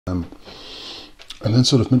And then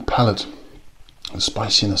sort of mid palate, the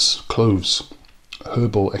spiciness, cloves,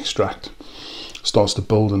 herbal extract starts to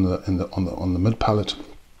build on the mid palate,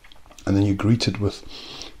 and then you greet it with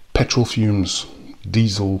petrol fumes,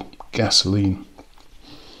 diesel, gasoline,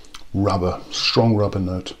 rubber, strong rubber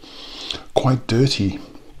note, quite dirty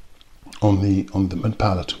on the mid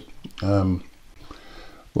palate.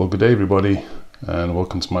 Well, good day everybody, and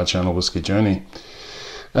welcome to my channel, Whiskey Journey.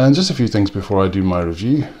 And just a few things before I do my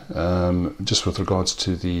review, just with regards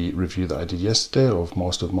to the review that I did yesterday of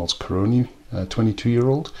Master of Malt's Caroni,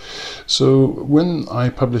 22-year-old. So when I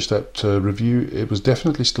published that review, it was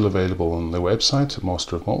definitely still available on their website,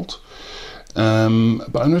 Master of Malt.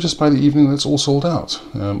 But I noticed by the evening that's all sold out,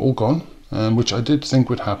 all gone, which I did think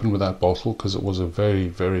would happen with that bottle because it was a very,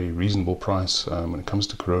 very reasonable price when it comes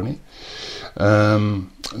to Caroni.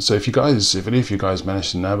 So if any of you guys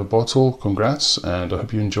managed to nab a bottle, congrats, and I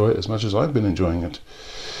hope you enjoy it as much as I've been enjoying it.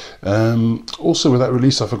 Also with that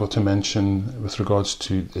release, I forgot to mention with regards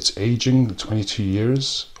to its aging, the 22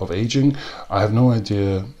 years of aging, I have no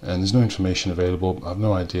idea, and there's no information available, I have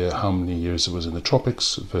no idea how many years it was in the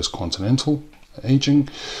tropics versus continental aging,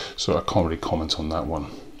 so I can't really comment on that one.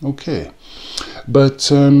 Okay, but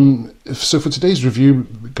so for today's review,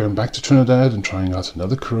 going back to Trinidad and trying out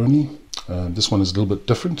another Caroni. This one is a little bit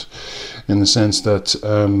different in the sense that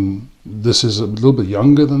this is a little bit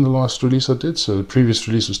younger than the last release I did. So the previous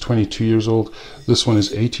release was 22 years old. This one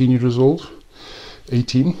is 18 years old,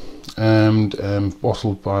 18, and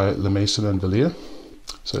bottled by Master and Velier.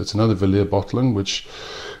 So it's another Velier bottling, which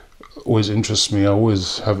always interests me. I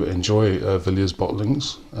always enjoy Velier's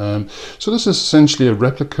bottlings. So this is essentially a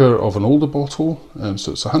replica of an older bottle.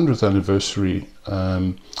 So it's a 100th anniversary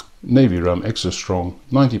Navy rum, extra strong,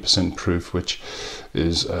 90% proof, which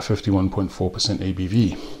is 51.4%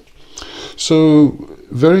 ABV. So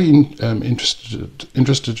very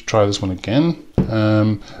interested to try this one again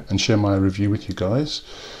and share my review with you guys.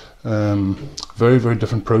 Very, very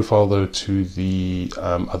different profile though to the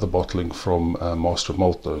other bottling from Master of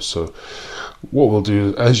Malt though. So what we'll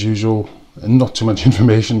do as usual, and not too much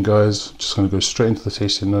information guys, just going to go straight into the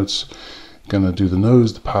tasting notes. Gonna do the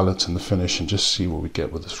nose, the palate, and the finish, and just see what we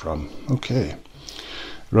get with this rum. Okay,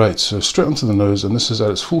 right, so straight onto the nose, and this is at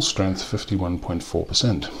its full strength,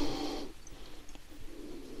 51.4%.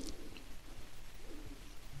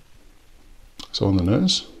 So on the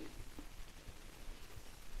nose,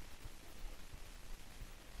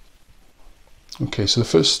 okay, so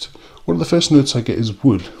one of the first notes I get is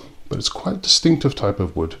wood, but it's quite a distinctive type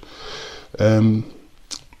of wood.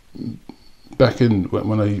 Back in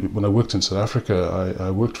when I worked in South Africa,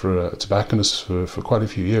 I worked for a tobacconist for quite a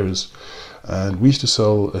few years, and we used to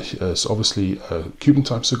sell obviously Cuban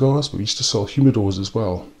type cigars, but we used to sell humidors as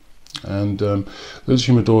well. And those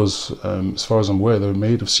humidors, as far as I'm aware, they were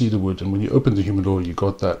made of cedar wood, and when you opened the humidor, you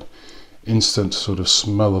got that instant sort of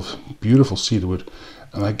smell of beautiful cedar wood,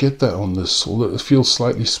 and I get that on this, although it feels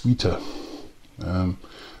slightly sweeter.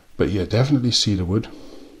 But yeah, definitely cedar wood.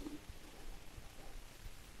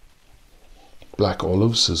 Black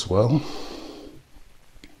olives as well.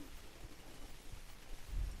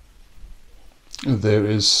 There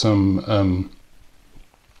is some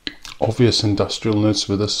obvious industrial notes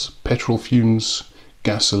with this, petrol fumes,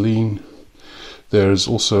 gasoline. There's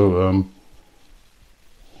also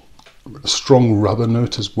a strong rubber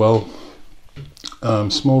note as well.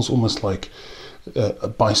 Smells almost like a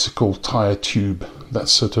bicycle tire tube, that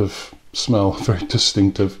sort of smell, very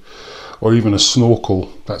distinctive, or even a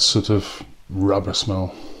snorkel, that sort of rubber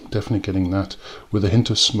smell, definitely getting that with a hint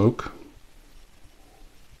of smoke.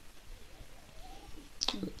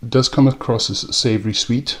 It does come across as savory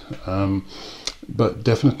sweet, but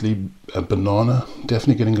definitely a banana,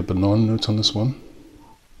 definitely getting a banana note on this one.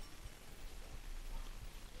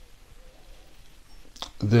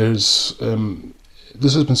 There's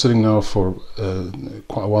this has been sitting now for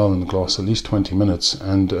quite a while in the glass, at least 20 minutes,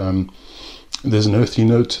 and there's an earthy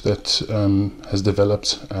note that has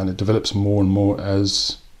developed, and it develops more and more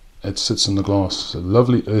as it sits in the glass. So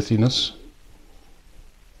lovely earthiness.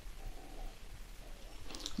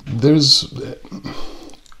 There's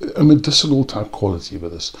a medicinal type quality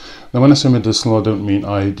with this. Now when I say medicinal, I don't mean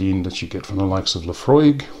iodine that you get from the likes of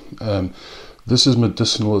Lafroig. This is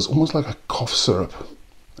medicinal, it's almost like a cough syrup.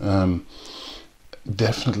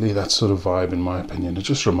 Definitely that sort of vibe in my opinion. It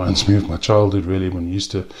just reminds me of my childhood really, when you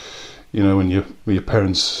used to, you know, when your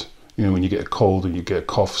parents, you know, when you get a cold and you get a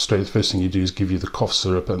cough, straight the first thing you do is give you the cough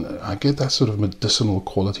syrup, and I get that sort of medicinal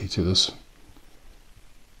quality to this.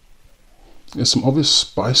 There's some obvious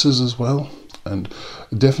spices as well, and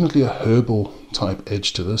definitely a herbal type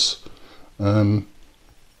edge to this.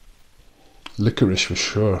 licorice for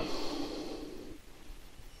sure.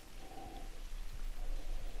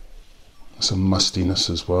 Some mustiness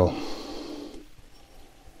as well.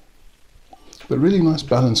 But really nice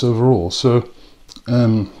balance overall. So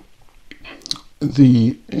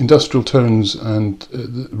the industrial tones and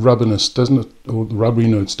the rubberness doesn't, or the rubbery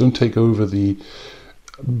notes don't take over the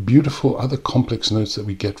beautiful other complex notes that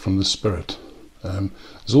we get from the spirit.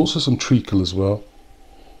 There's also some treacle as well.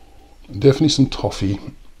 Definitely some toffee,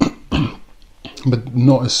 but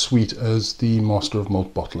not as sweet as the Master of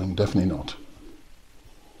Malt bottling. Definitely not.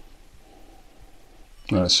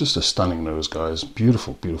 No, it's just a stunning nose, guys.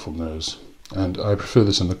 Beautiful, beautiful nose. And I prefer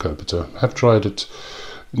this in the Copita. I've tried it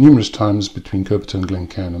numerous times between Copita and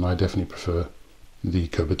Glencairn, and I definitely prefer the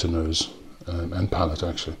Copita nose and palate,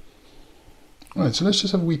 actually. Alright, so let's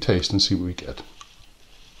just have a wee taste and see what we get.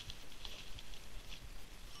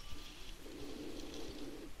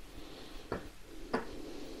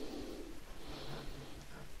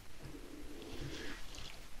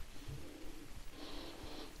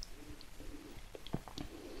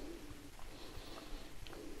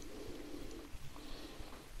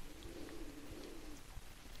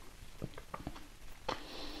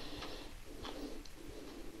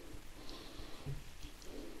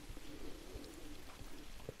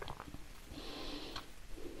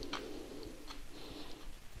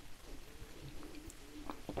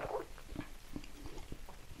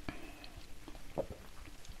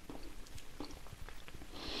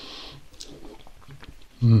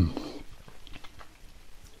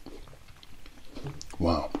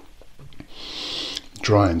 Wow.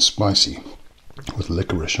 Dry and spicy with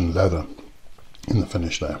licorice and leather in the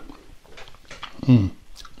finish there. Bit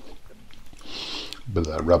of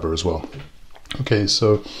that rubber as well. Okay,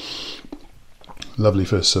 so lovely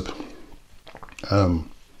first sip.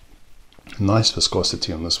 Nice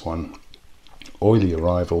viscosity on this one. Oily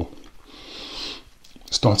arrival.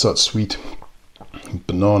 Starts out sweet.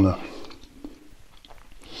 Banana.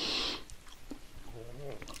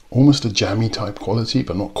 Almost a jammy type quality,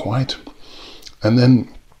 but not quite. And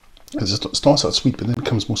then it starts out sweet, but then it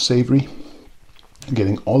becomes more savory.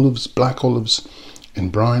 Getting olives, black olives in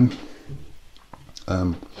brine.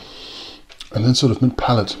 And then sort of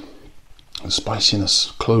mid-palate, the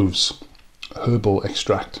spiciness, cloves, herbal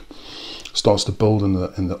extract starts to build on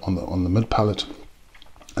the mid-palate.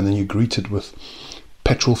 And then you're greeted with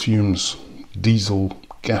petrol fumes, diesel,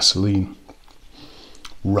 gasoline,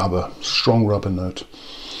 rubber, strong rubber note.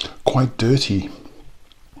 Quite dirty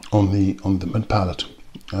on the mid palate,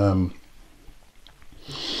 and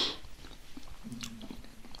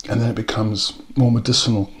then it becomes more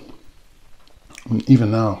medicinal. Even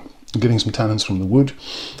now, I'm getting some tannins from the wood,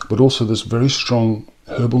 but also this very strong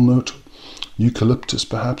herbal note, eucalyptus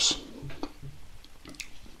perhaps,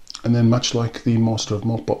 and then much like the Master of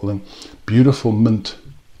Malt bottling, beautiful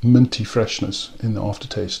minty freshness in the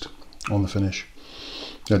aftertaste on the finish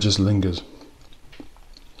that just lingers.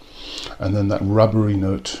 And then that rubbery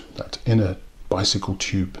note, that inner bicycle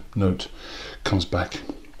tube note comes back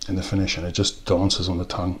in the finish, and it just dances on the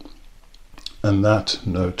tongue. And that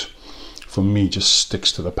note, for me, just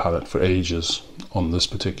sticks to the palate for ages on this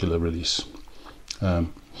particular release.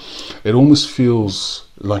 It almost feels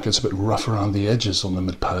like it's a bit rough around the edges on the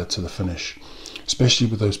mid palate to the finish, especially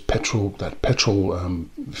with those that petrol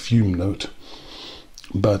fume note.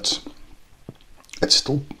 But I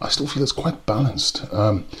still feel it's quite balanced.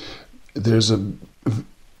 There's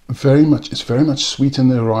it's very much sweet in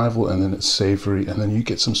the arrival, and then it's savory, and then you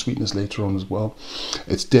get some sweetness later on as well.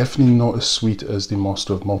 It's definitely not as sweet as the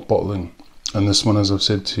Master of Malt bottling, and this one, as I've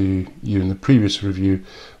said to you in the previous review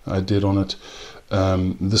I did on it,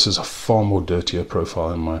 this is a far more dirtier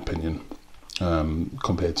profile in my opinion,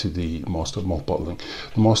 compared to the Master of Malt bottling.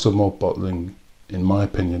 The Master of Malt bottling, in my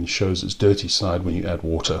opinion, shows its dirty side when you add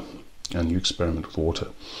water and you experiment with water.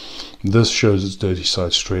 This shows its dirty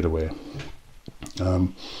side straight away.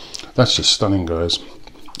 That's just stunning, guys.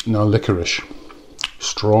 Now licorice,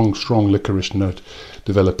 strong licorice note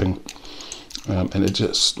developing, and it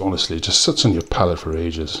just honestly just sits on your palate for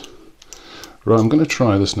ages. Right, I'm going to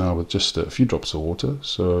try this now with just a few drops of water.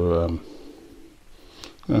 So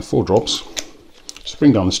 4 drops. Just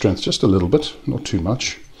bring down the strength just a little bit, not too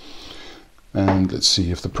much, and let's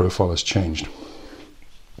see if the profile has changed.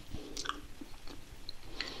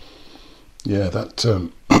 Yeah, that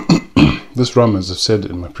this rum, as I've said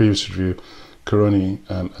in my previous review, Caroni,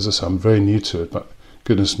 as I said, I'm very new to it, but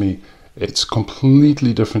goodness me, it's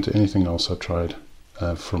completely different to anything else I've tried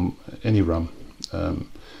from any rum.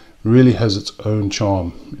 Really has its own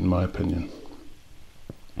charm, in my opinion.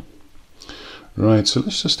 Right, so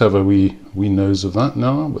let's just have a wee nose of that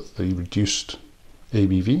now with the reduced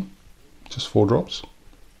ABV. Just 4 drops.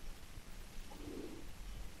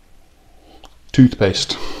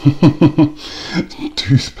 Toothpaste.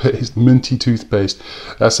 Toothpaste, minty toothpaste.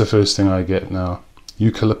 That's the first thing I get now.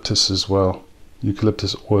 Eucalyptus as well.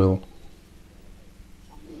 Eucalyptus oil.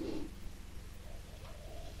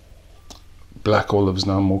 Black olives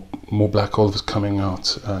now, more black olives coming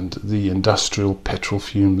out, and the industrial petrol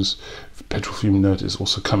fume note is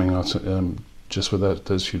also coming out, just with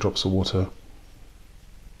those few drops of water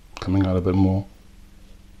coming out a bit more.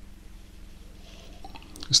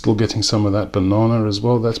 Still getting some of that banana as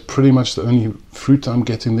well. That's pretty much the only fruit I'm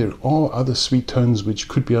getting. There are other sweet tones which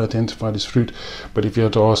could be identified as fruit, but if you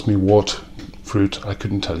had to ask me what fruit, I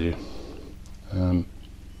couldn't tell you.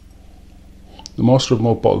 The Master of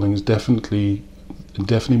Malt bottling is definitely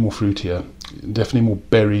more fruitier, definitely more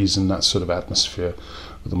berries and that sort of atmosphere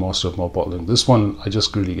with the Master of Malt bottling. This one, I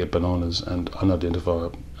just really get bananas and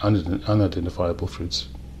unidentifiable fruits.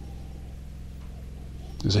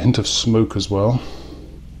 There's a hint of smoke as well,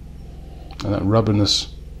 and that rubberness,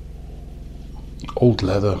 old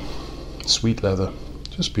leather, sweet leather,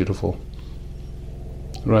 just beautiful.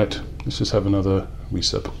 Right, let's just have another wee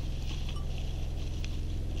sip.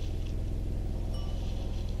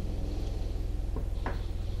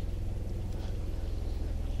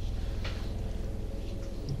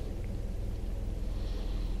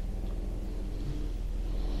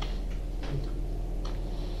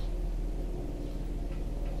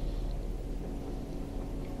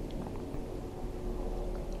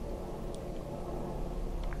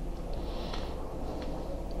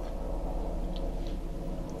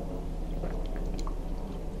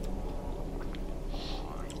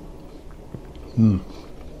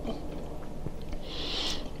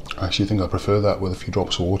 I actually think I prefer that with a few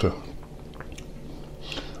drops of water.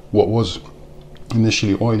 What was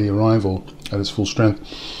initially oily arrival at its full strength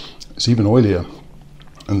is even oilier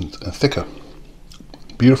and thicker.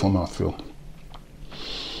 Beautiful mouthfeel.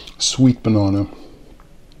 Sweet banana.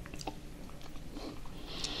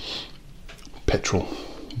 Petrol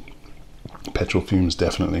fumes,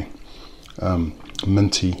 definitely.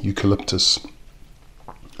 Minty, eucalyptus.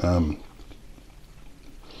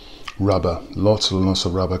 Rubber, lots and lots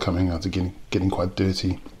of rubber coming out, getting quite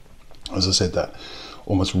dirty. As I said, that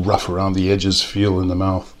almost rough around the edges feel in the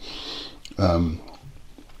mouth.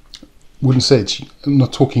 Wouldn't say it's, I'm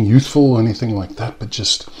not talking youthful or anything like that, but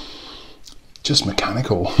just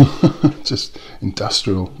mechanical, just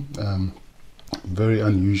industrial, very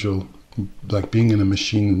unusual, like being in a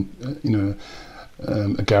machine,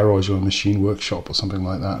 a garage or a machine workshop or something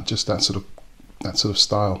like that. Just that sort of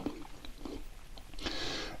style.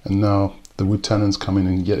 And now the wood tannins come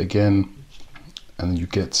in yet again, and you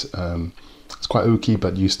get, it's quite oaky,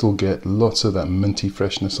 but you still get lots of that minty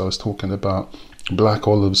freshness I was talking about. Black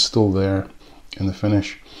olives still there in the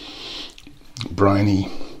finish. Briny,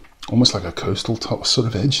 almost like a coastal top sort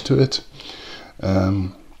of edge to it.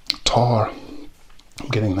 Tar, I'm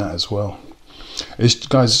getting that as well.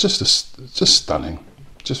 Guys, it's just stunning,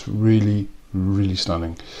 just really, really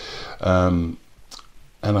stunning.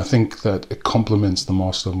 And I think that it complements the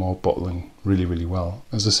Master of Malt bottling really, really well.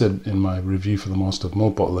 As I said in my review for the Master of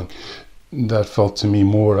Malt bottling, that felt to me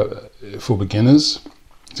more for beginners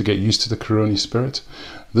to get used to the Caroni spirit.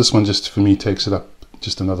 This one just for me takes it up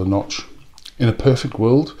just another notch. In a perfect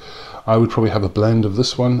world, I would probably have a blend of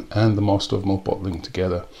this one and the Master of Malt bottling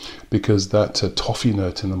together, because that toffee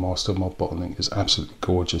note in the Master of Malt bottling is absolutely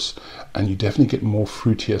gorgeous, and you definitely get more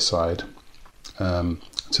fruitier side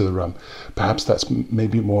to the rum. Perhaps that's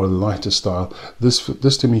maybe more a lighter style.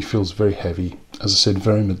 This to me feels very heavy. As I said,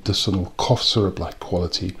 very medicinal, cough syrup like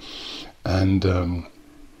quality. And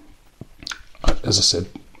as I said,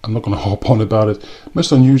 I'm not going to harp on about it.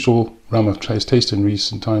 Most unusual rum I've tasted in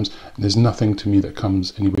recent times, and there's nothing to me that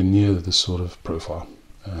comes anywhere near this sort of profile.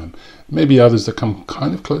 Maybe others that come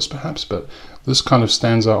kind of close perhaps, but this kind of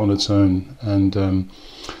stands out on its own. And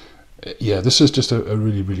yeah, this is just a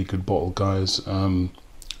really, really good bottle, guys.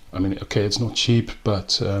 I mean, okay, it's not cheap,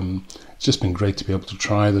 but it's just been great to be able to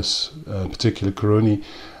try this particular Caroni.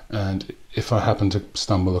 And if I happen to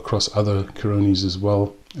stumble across other Caronis as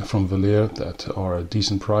well from Velier that are a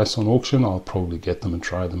decent price on auction, I'll probably get them and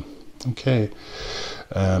try them. Okay,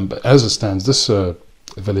 but as it stands, this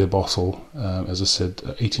Velier bottle, as I said,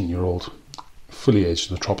 18-year-old, fully aged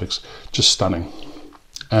in the tropics, just stunning.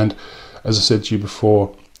 And as I said to you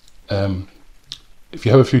before, if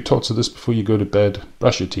you have a few tots of this before you go to bed,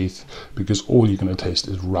 brush your teeth, because all you're going to taste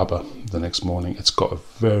is rubber the next morning. It's got a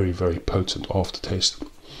very, very potent aftertaste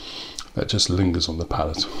that just lingers on the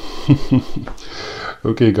palate.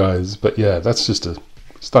 Okay, guys, but yeah, that's just a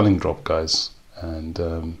stunning drop, guys.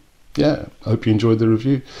 And yeah, I hope you enjoyed the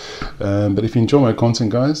review. But if you enjoy my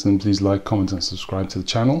content, guys, then please like, comment and subscribe to the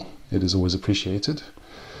channel. It is always appreciated.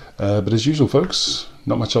 But as usual, folks,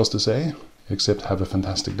 not much else to say except have a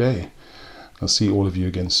fantastic day. I'll see all of you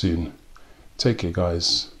again soon. Take care,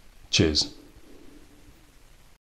 guys. Cheers.